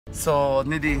So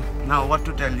Nidhi, now what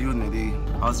to tell you, Nidhi?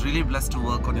 I was really blessed to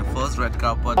work on your first red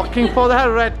carpet. Walking for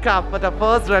the red carpet, the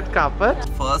first red carpet.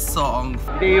 First song.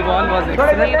 Day one was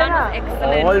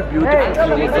excellent. All beautiful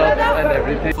close-ups and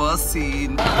everything. First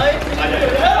scene.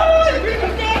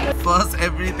 First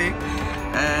everything.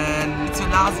 And it's your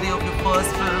last day of your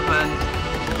first film and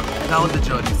now the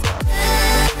journey starts.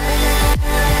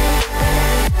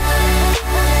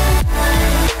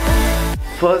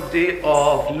 First day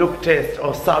of look test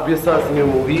of Sabya Sir's new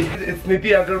movie. It's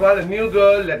Nidhhi Agerwal, a new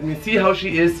girl. Let me see how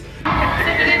she is. So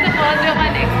today is the first day of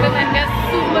my next film and we are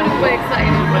super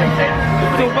excited.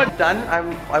 Super done.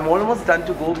 I'm almost done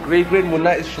to go. Great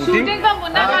Munna is shooting. Shooting for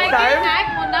Munna at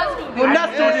Munna Studio. Munna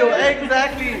Studio,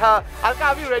 exactly. Alka,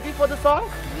 are we ready for the song?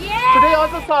 Yes. Today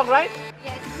also song, right?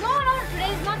 Yes. No,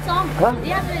 today is not song.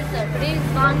 Yeah, today is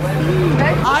song.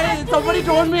 Somebody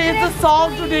told me it's a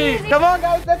song today. Come on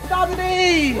guys, let's start the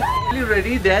day. Are you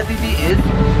ready? There Didi is.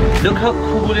 Look how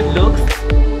cool it looks.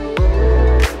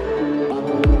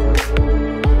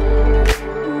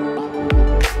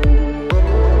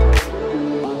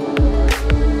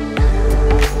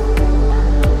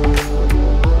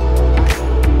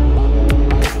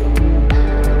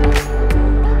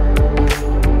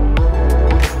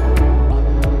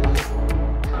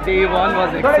 Day one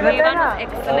was excellent.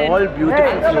 All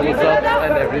beautiful close-ups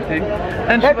and everything.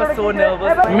 And she was so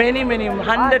nervous. Many,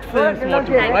 100 films more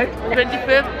to go, right?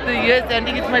 25th, the year is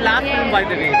ending. It's my last film, by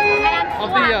the way, of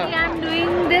the year. I'm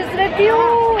doing this with you.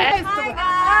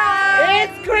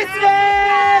 It's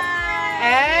Christmas!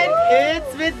 And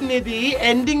it's with Nidhi,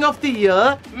 ending of the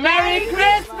year. Merry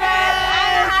Christmas!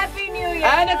 And Happy New Year.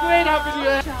 And a great Happy New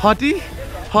Year. Hottie.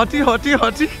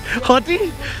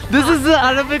 This is the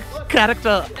Arabic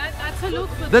character. That's a look.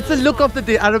 That's a look of the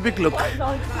day. Arabic look.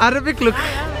 Arabic look.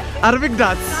 Arabic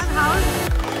dance.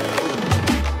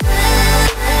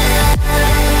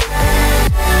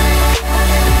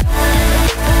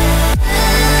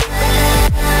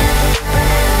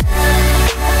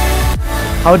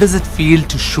 How does it feel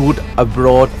to shoot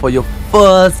abroad for your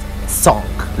first song,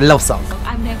 love song?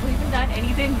 I've never even done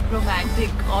anything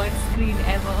romantic on screen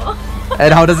ever.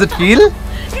 And how does it feel?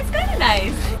 It's kind of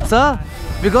nice. Sir,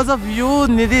 because of you,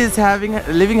 Nidhi is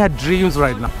living her dreams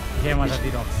right now.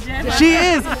 She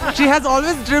is. She has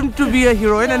always dreamed to be a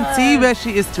heroine and see where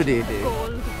she is today.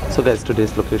 So guys,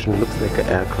 today's location looks like an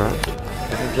aircraft.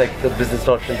 This is like the business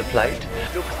launch in the flight.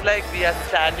 Looks like we are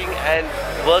standing and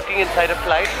working inside a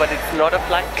flight, but it's not a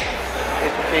flight.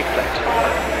 It's a fake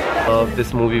flight.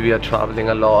 This movie we are traveling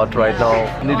a lot right now.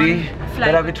 Nidhi,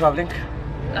 where are we traveling?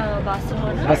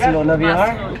 Barcelona we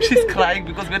are. She's crying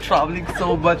because we're traveling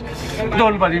so much.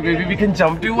 Don't worry baby, we can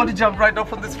jump. Do you want to jump right now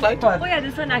from this flight? Oh yeah,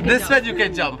 this one I can This jump. one you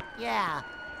can jump. Yeah.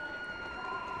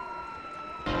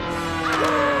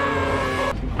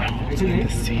 I'm watching the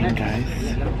scene, guys.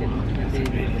 It's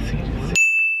really serious.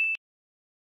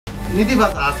 Nidhi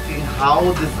was asking how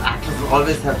this actress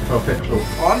always has perfect clothes.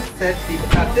 On set, we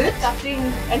cut it. Cutting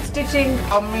and stitching.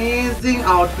 Amazing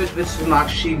outfit which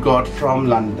Nakshi got from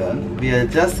London. We are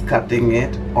just cutting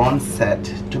it on set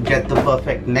to get the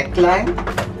perfect neckline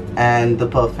and the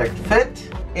perfect fit.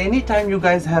 Anytime you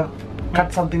guys have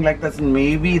cut something like this,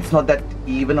 maybe it's not that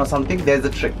even or something, there's a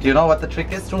trick. Do you know what the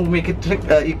trick is to make it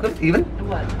even?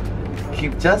 What?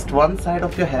 Keep just one side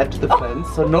of your head to the front,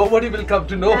 so nobody will come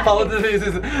to know how the face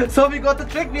is. So we got the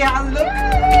trick. We have a look.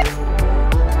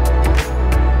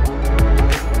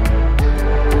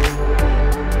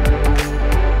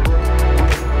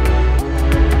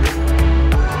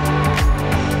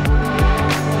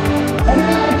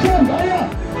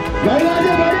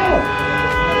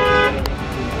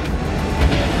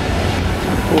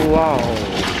 Wow.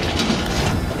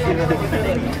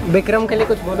 Vikram के लिए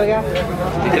कुछ बोलोगे आप?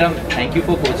 Vikram, thank you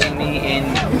for coaching me in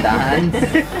dance,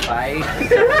 fight,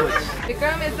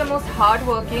 Vikram is the most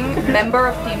hardworking member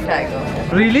of Team Tiger.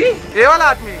 Really? ये वाला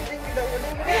आदमी?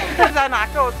 She's an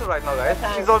actor also right now, guys.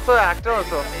 She's also an actor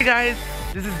also. Hey guys,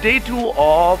 this is day 2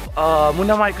 of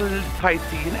Munna Michael fight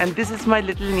scene, and this is my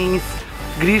little niece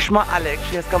Grishma Alex.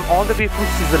 She has come all the way from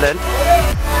Switzerland.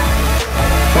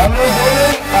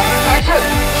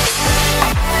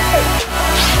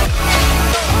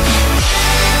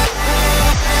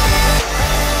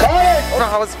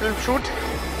 How was film shoot?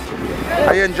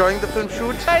 Are you enjoying the film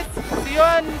shoot? Guys, see you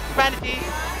on Vanity.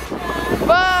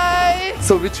 Bye!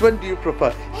 So which one do you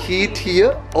prefer? Heat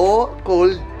here or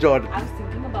cold Jordan? I was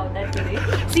thinking about that today.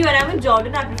 See, when I'm in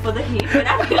Jordan, I prefer the heat. When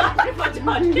I'm here, I prefer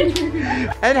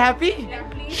Jordan. And happy? Yeah,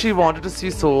 please. She wanted to see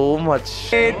so much.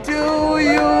 Hey to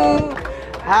you.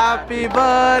 Happy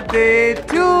birthday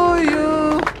to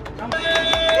you.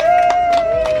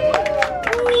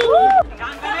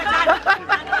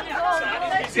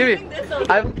 Give me.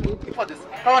 I'm looking for this.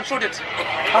 Come on, shoot it.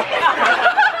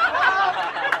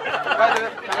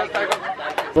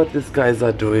 What these guys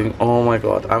are doing? Oh my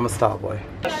god, I'm a star boy.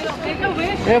 Thank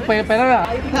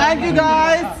you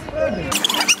guys.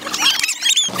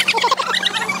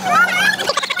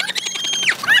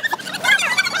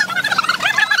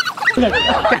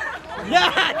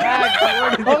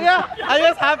 Oh yeah, are you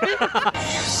guys happy?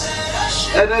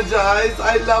 Energize,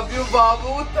 I love you,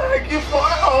 Babu. Thank you for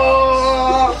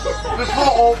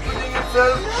before opening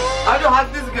itself, I have to hug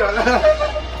this girl.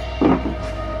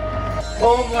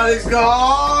 Oh my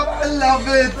god, I love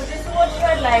it. This is what you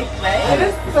are like,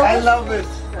 right? I love it.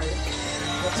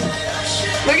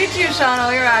 Look at you, Shaan.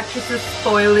 All your actresses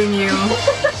spoiling you.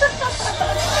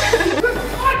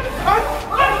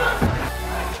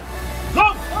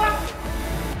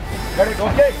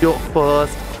 Your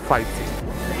first fight scene.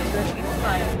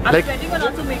 I'm Like- sweating, but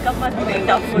also makeup must be very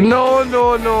tough for you. No.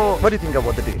 What do you think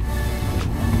about the day?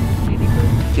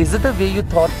 Is it the way you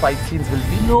thought fight scenes will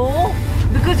be? No,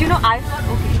 because you know, I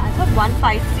thought one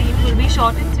fight scene will be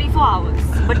shot in 3-4 hours,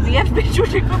 but we have been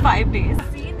shooting for 5 days.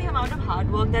 See the amount of hard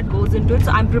work that goes into it,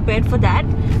 so I'm prepared for that.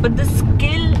 But the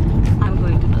skill, I'm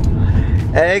going to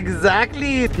learn.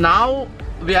 Exactly. Now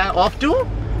we are off to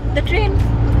The train.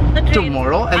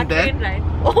 tomorrow, and then train ride.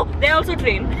 Oh, they also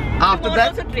train. After Tomorrow that?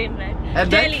 also train ride. And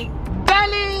then? Delhi.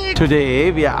 Delhi.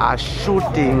 Today we are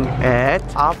shooting at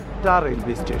Apta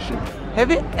railway station. Have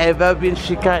you ever been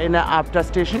Shika in an Apta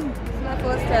station? It's my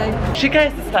first time. Shika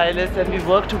is the stylist and we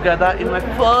worked together in my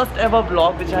first ever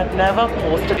vlog which I had never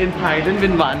posted in Thailand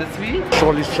with Manasvi.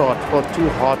 Surely shot for two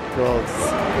hot girls.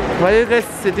 Why are you guys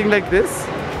sitting like this?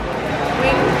 We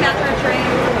catch our train.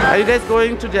 Are you guys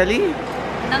going to Delhi?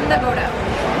 Nandagoda.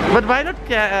 But why not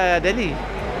Delhi?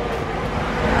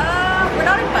 We're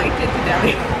not invited to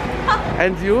Delhi.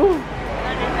 And you?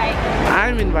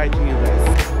 I'm inviting you guys.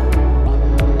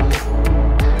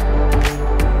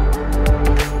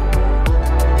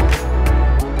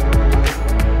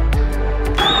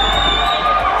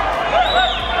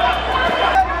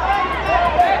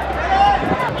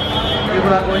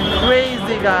 People are going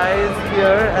crazy guys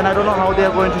here, and I don't know how they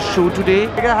are going to shoot today.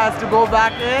 Wicka has to go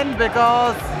back in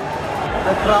because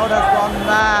the crowd has gone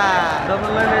mad. We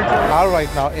are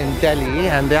right now in Delhi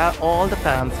and there are all the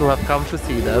fans who have come to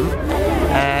see them.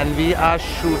 And we are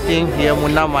shooting here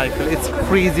Munna Michael. It's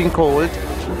freezing cold.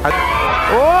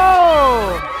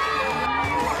 Oh!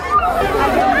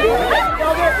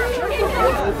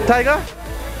 Tiger,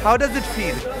 how does it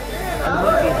feel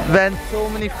when so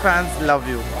many fans love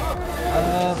you?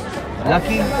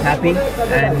 Lucky, happy,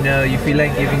 and you feel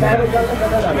like giving them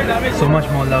so much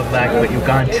more love back, but you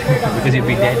can't because you'd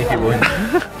be dead if you wouldn't.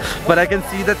 But I can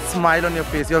see that smile on your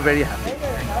face. You're very happy.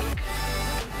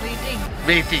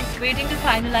 Waiting to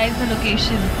finalize the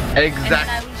location. Exactly. And then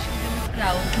I will shoot in this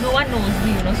crowd. No one knows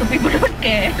me, you know, so people don't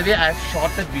care. Today I shot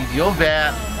that video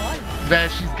where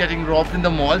she's getting robbed in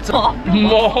the mall. So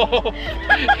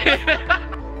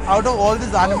out of all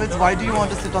these animals, why do you want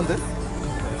to sit on this?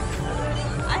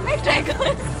 I like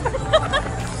tigers.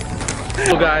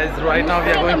 So guys, right now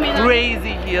we are going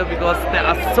crazy here because there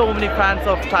are so many fans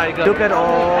of Tiger. Look at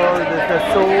all this.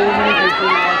 There's so many people who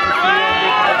want to see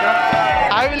only Tiger.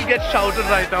 I will get shouted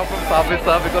right now from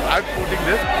Sabisa because I'm shooting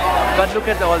this. But look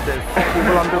at all this.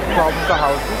 People on the top of the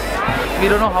houses. We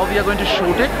don't know how we are going to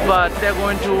shoot it, but they're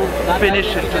going to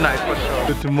finish it tonight for sure.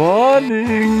 Good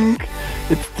morning.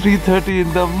 It's 3:30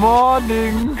 in the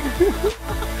morning.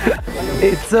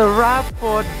 It's a wrap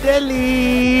for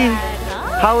Delhi.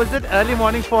 How is it? Early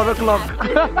morning, 4 o'clock.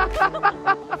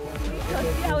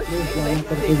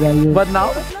 But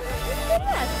now?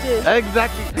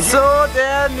 Exactly. So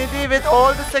there, Nidhi with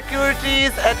all the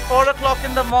securities at 4 o'clock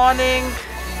in the morning.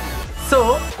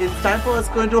 So it's time for us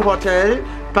going to a hotel.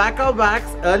 Pack our bags.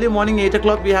 Early morning, 8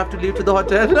 o'clock, we have to leave to the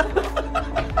hotel.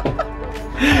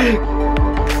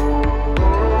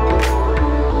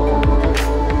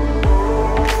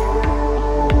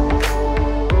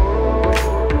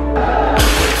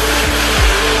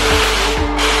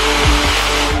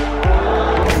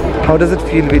 How does it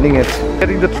feel winning it?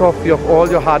 Getting the trophy of all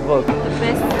your hard work. The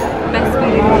best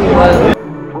feeling in the world.